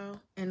reconcile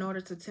in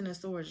order to 10 of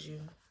Swords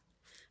you.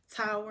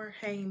 Tower,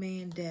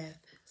 Hangman, Death.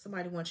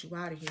 Somebody wants you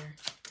out of here.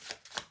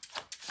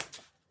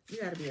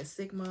 You got to be a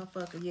sick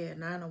motherfucker. Yeah,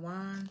 9 of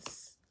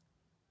Wands.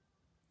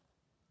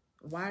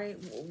 Why?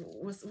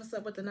 What's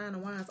up with the 9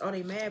 of Wands? Are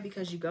they mad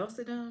because you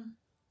ghosted them?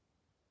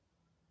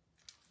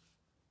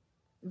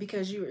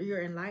 Because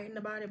you're enlightened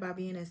about it by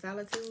being in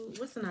solitude?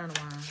 What's the 9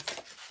 of Wands?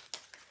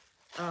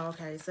 Oh,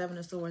 okay. 7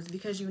 of Swords.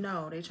 Because you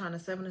know they're trying to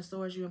 7 of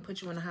Swords you and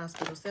put you in the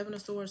hospital. 7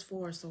 of Swords,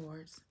 4 of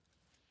Swords.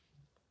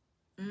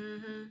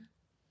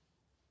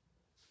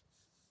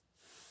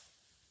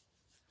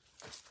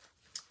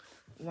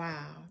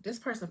 Wow. This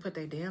person put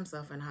their damn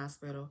self in the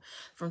hospital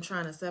from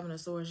trying to 7 of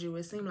Swords you.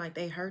 It seemed like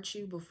they hurt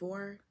you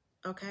before,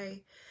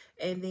 okay?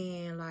 And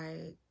then,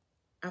 like,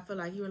 I feel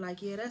like you were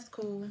like, yeah, that's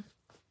cool.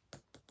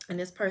 And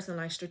this person,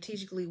 like,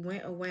 strategically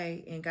went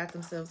away and got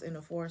themselves in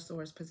a 4 of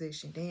Swords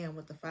position. Damn,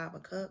 with the 5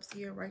 of Cups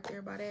here, right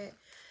there by that.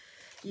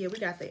 Yeah, we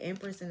got the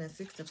Empress and the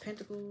 6 of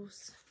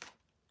Pentacles.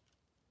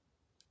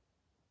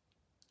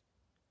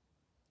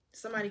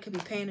 Somebody could be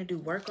paying to do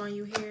work on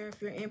you here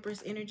if you're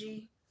Empress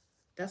energy.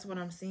 That's what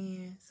I'm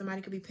seeing.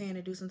 Somebody could be paying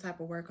to do some type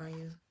of work on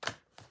you.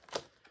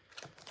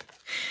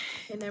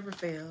 It never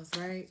fails,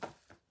 right?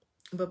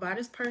 But by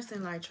this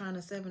person, like, trying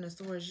to 7 of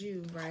Swords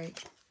you,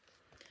 right?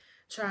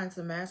 Trying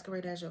to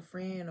masquerade as your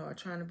friend or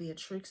trying to be a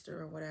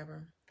trickster or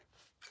whatever.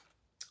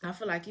 I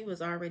feel like you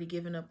was already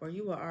giving up, or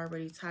you were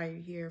already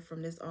tired here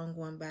from this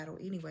ongoing battle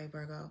anyway,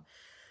 Virgo.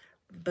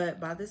 But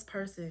by this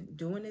person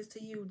doing this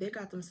to you, they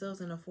got themselves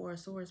in a Four of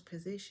Swords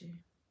position.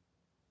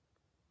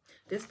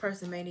 This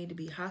person may need to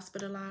be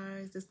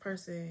hospitalized. This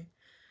person,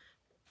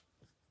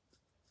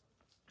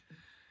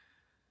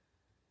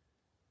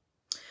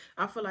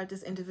 I feel like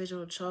this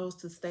individual chose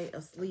to stay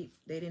asleep.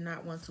 They did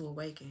not want to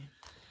awaken.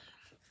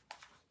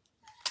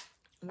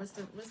 What's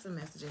the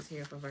messages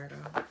here for Virgo?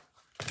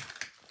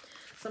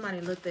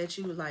 Somebody looked at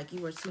you like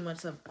you were too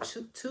much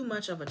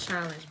of a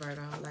challenge,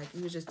 Virgo. Like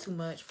you were just too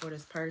much for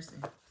this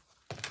person.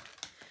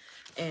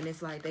 And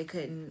it's like they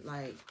couldn't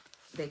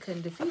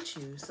defeat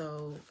you.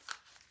 So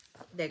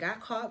they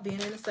got caught being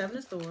in the Seven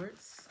of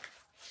Swords.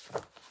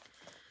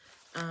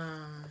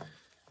 And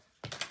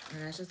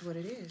that's just what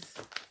it is.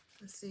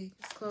 Let's see.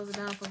 Let's close it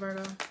down for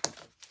Virgo.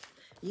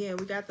 Yeah,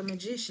 we got the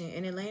Magician,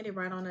 and it landed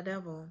right on the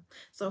Devil.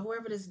 So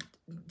whoever this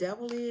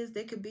Devil is,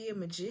 they could be a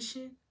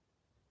magician.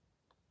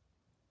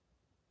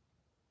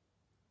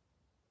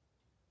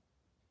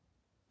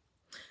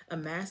 A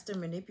master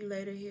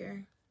manipulator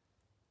here.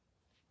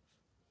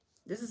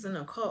 This is an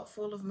occult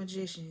full of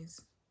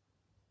magicians.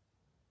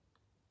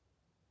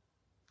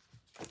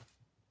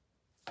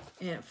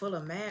 And full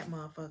of mad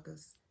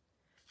motherfuckers.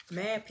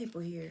 Mad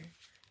people here.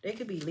 They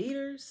could be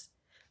leaders.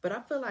 But I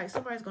feel like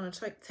somebody's going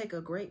to take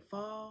a great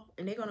fall.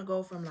 And they're going to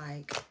go from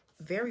like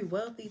very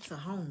wealthy to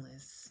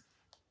homeless.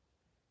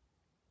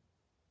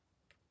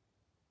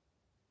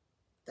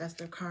 That's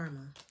their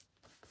karma.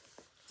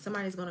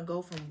 Somebody's going to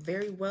go from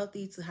very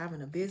wealthy to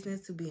having a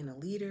business, to being a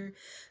leader,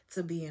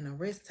 to being a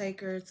risk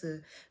taker, to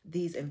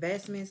these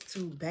investments,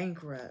 to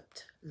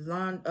bankrupt. I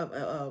don't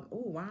know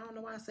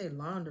why I say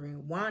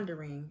laundering,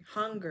 wandering,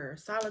 hunger,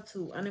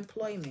 solitude,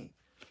 unemployment.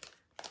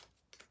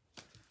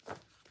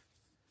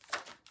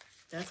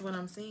 That's what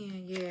I'm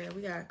seeing. Yeah,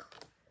 we got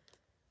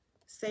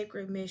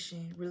sacred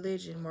mission,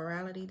 religion,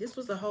 morality. This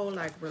was a whole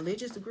like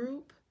religious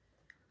group.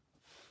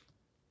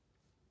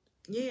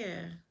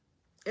 Yeah.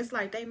 It's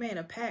like they made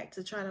a pact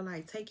to try to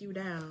like take you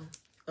down.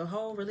 A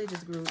whole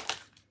religious group.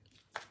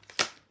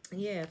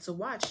 Yeah, to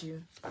watch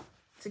you.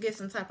 To get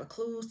some type of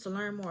clues, to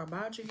learn more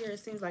about you here. It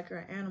seems like you're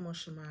an animal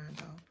shaman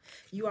though.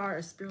 You are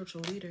a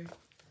spiritual leader.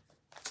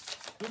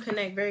 You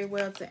connect very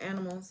well to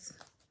animals.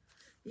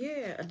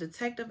 Yeah, a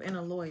detective and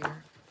a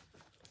lawyer.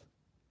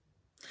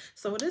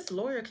 So this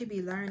lawyer could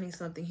be learning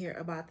something here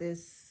about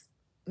this,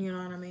 you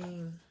know what I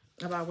mean?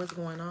 About what's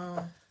going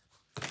on.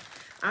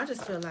 I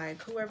just feel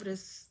like whoever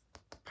this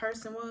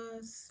person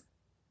was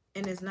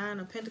in this Nine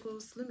of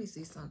Pentacles, let me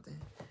see something.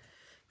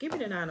 Give me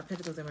the Nine of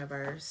Pentacles in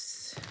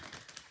reverse.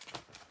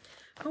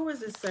 Who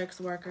is this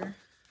sex worker?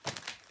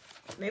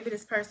 Maybe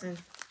this person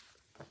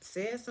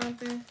said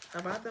something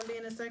about them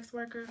being a sex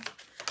worker.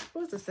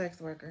 Who's the sex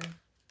worker?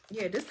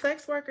 Yeah, this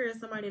sex worker is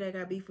somebody that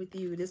got beef with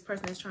you. This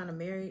person is trying to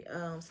marry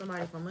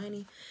somebody for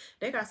money.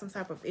 They got some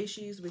type of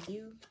issues with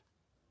you.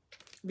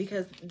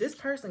 Because this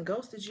person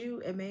ghosted you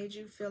and made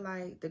you feel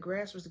like the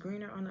grass was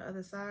greener on the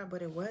other side,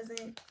 but it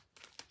wasn't.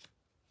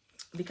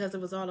 Because it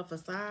was all a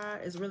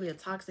facade. It's really a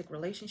toxic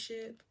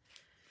relationship.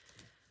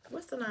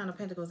 What's the Nine of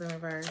Pentacles in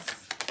reverse?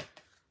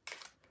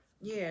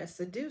 Yeah,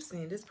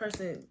 seducing. This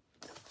person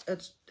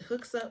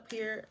hooks up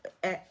here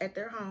at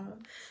their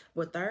home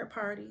with third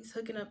parties,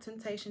 hooking up,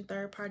 temptation,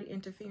 third party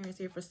interference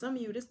here. For some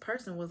of you, this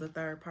person was a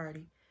third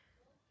party.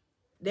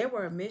 They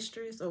were a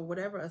mistress or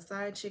whatever, a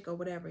side chick or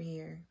whatever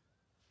here.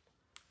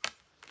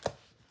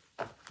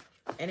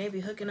 And they be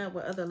hooking up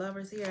with other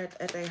lovers here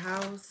at their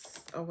house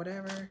or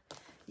whatever.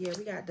 Yeah,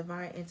 we got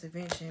divine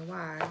intervention.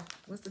 Why?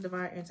 What's the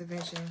divine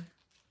intervention?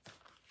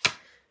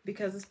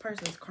 Because this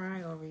person's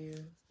crying over you.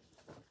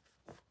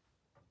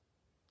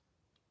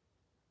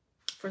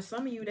 For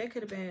some of you, they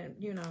could have been,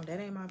 you know, that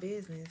ain't my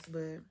business.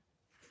 But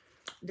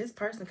this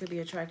person could be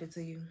attracted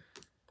to you.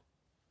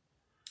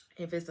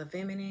 If it's a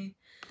feminine,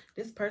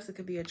 this person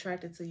could be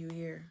attracted to you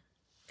here.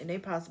 And they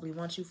possibly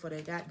want you for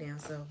their goddamn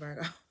self,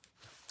 Virgo.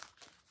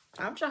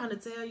 I'm trying to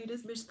tell you,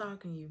 this bitch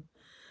stalking you.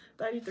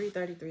 33.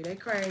 They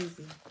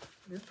crazy.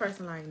 This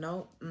person like,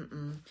 nope,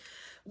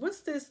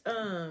 What's this,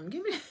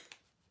 give me,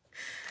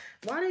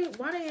 why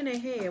they in their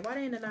head? Why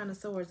they in the Nine of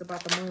Swords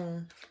about the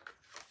moon?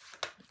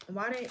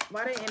 Why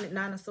they in the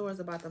Nine of Swords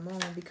about the moon?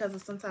 Because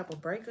of some type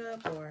of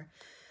breakup, or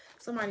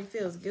somebody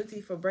feels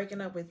guilty for breaking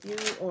up with you,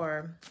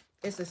 or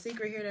it's a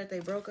secret here that they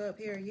broke up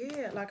here.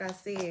 Yeah, like I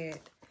said,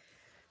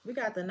 we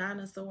got the Nine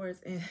of Swords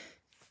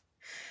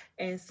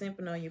and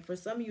simping on you. For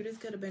some of you, this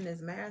could have been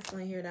this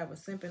masculine here that was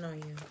simping on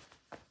you.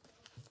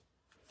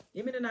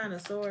 Give me the Nine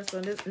of Swords.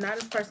 So now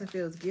this person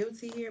feels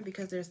guilty here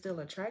because they're still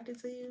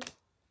attracted to you.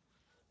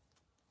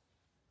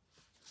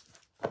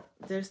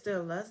 They're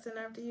still lusting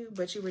after you,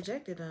 but you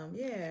rejected them.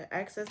 Yeah,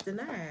 access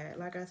denied.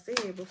 Like I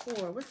said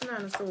before. What's the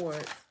Nine of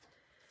Swords?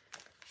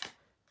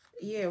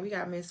 Yeah, we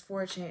got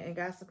misfortune and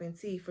gossip and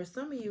tea. For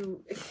some of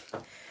you,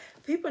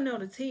 people know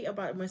the tea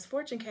about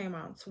misfortune came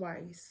out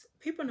twice.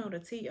 People know the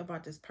tea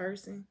about this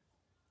person.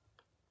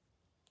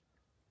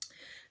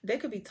 They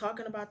could be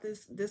talking about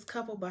this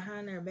couple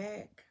behind their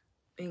back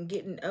and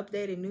getting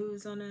updated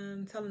news on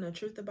them, telling the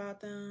truth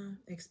about them,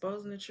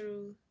 exposing the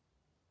truth.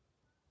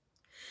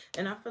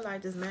 And I feel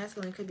like this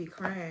masculine could be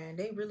crying.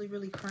 They really,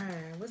 really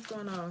crying. What's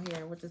going on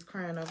here with this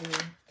crying over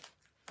here?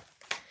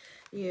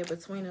 Yeah,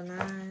 between the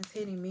lines,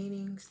 hidden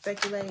meaning,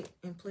 speculate,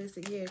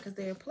 implicit. Yeah, because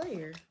they're a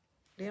player.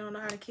 They don't know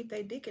how to keep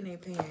their dick in their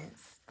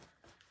pants.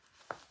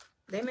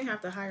 They may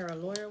have to hire a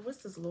lawyer. What's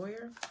this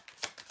lawyer?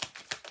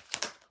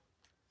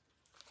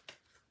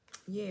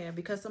 Yeah,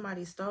 because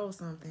somebody stole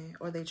something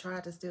or they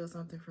tried to steal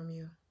something from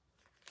you.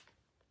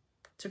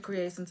 To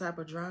create some type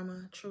of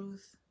drama,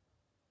 truth.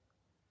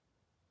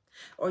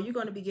 Or you're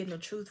going to be getting the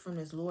truth from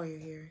this lawyer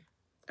here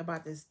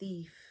about this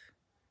thief.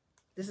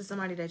 This is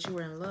somebody that you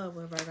were in love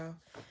with, Virgo.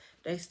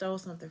 They stole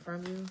something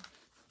from you.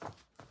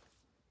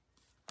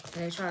 And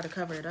they tried to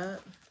cover it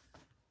up.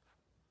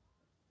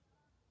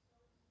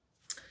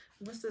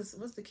 What's this?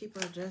 What's the keeper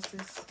of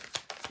justice?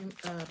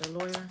 The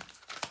lawyer.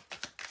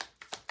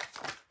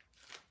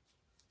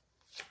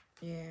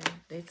 Yeah,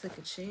 they took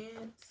a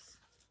chance.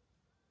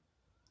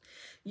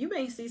 You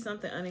may see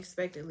something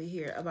unexpectedly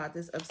here about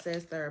this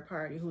obsessed third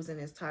party who's in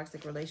this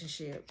toxic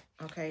relationship.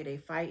 Okay, they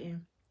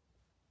fighting.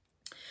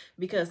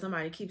 Because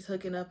somebody keeps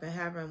hooking up and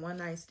having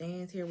one-night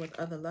stands here with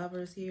other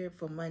lovers here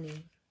for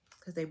money.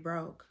 Because they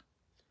broke.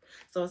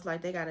 So it's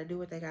like they got to do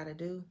what they got to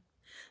do.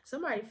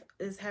 Somebody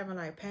is having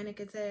like panic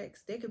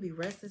attacks. They could be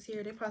restless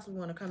here. They possibly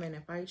want to come in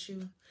and fight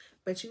you.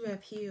 But you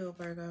have healed,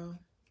 Virgo.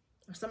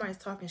 Or somebody's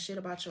talking shit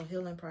about your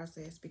healing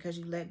process because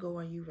you let go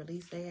and you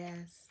release their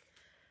ass.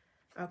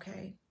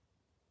 Okay.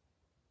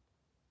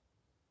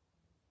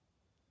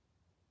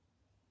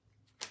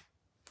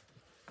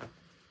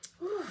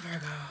 Ooh,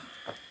 Virgo.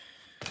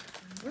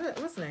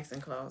 What's next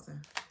in closing?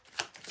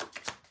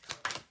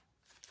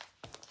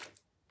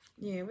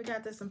 Yeah, we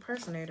got this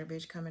impersonator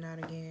bitch coming out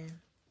again.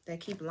 That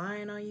keep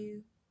lying on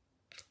you.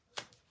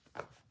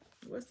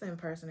 What's the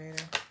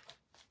impersonator?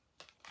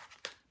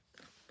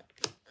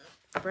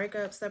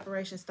 Breakup,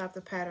 separation, stop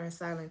the pattern,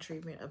 silent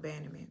treatment,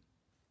 abandonment.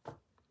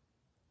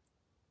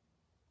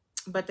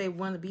 But they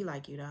want to be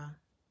like you, though.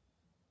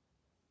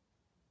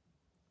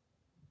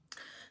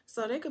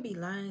 So they could be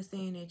lying,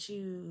 saying that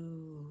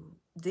you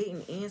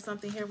didn't end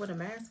something here with a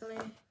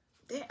masculine.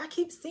 I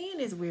keep seeing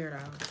this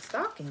weirdo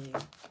stalking you.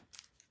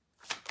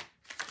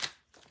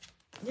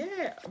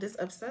 Yeah, this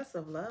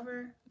obsessive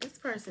lover. This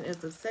person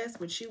is obsessed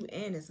with you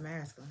and is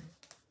masculine.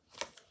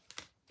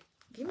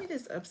 Give me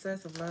this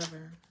obsessive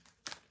lover.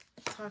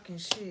 Talking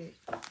shit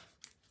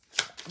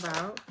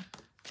about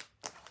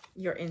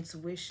your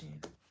intuition.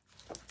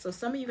 So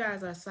some of you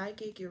guys are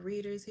psychic, you're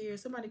readers here.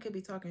 Somebody could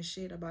be talking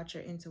shit about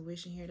your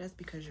intuition here. That's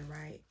because you're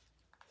right.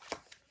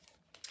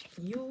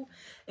 You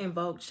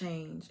invoke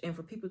change. And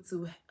for people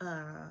to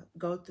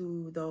go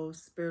through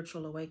those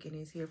spiritual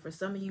awakenings here, for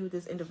some of you,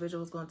 this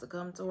individual is going to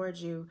come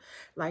towards you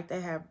like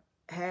they have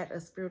had a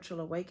spiritual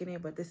awakening,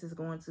 but this is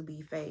going to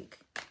be fake.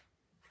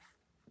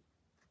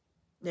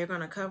 They're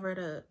going to cover it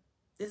up.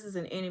 This is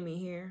an enemy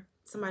here.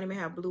 Somebody may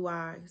have blue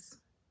eyes.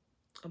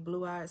 A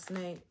blue-eyed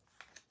snake.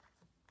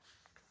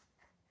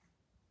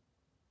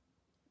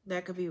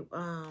 That could be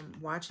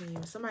watching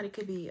you. Somebody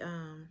could be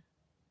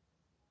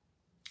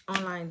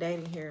online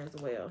dating here as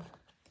well.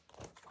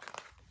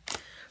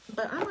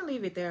 But I'm going to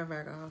leave it there,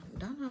 Virgo.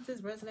 Don't know if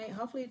this resonates.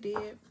 Hopefully it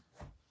did.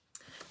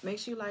 Make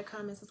sure you like,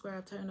 comment,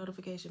 subscribe, turn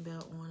notification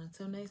bell on.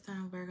 Until next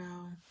time,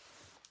 Virgo.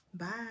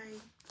 Bye.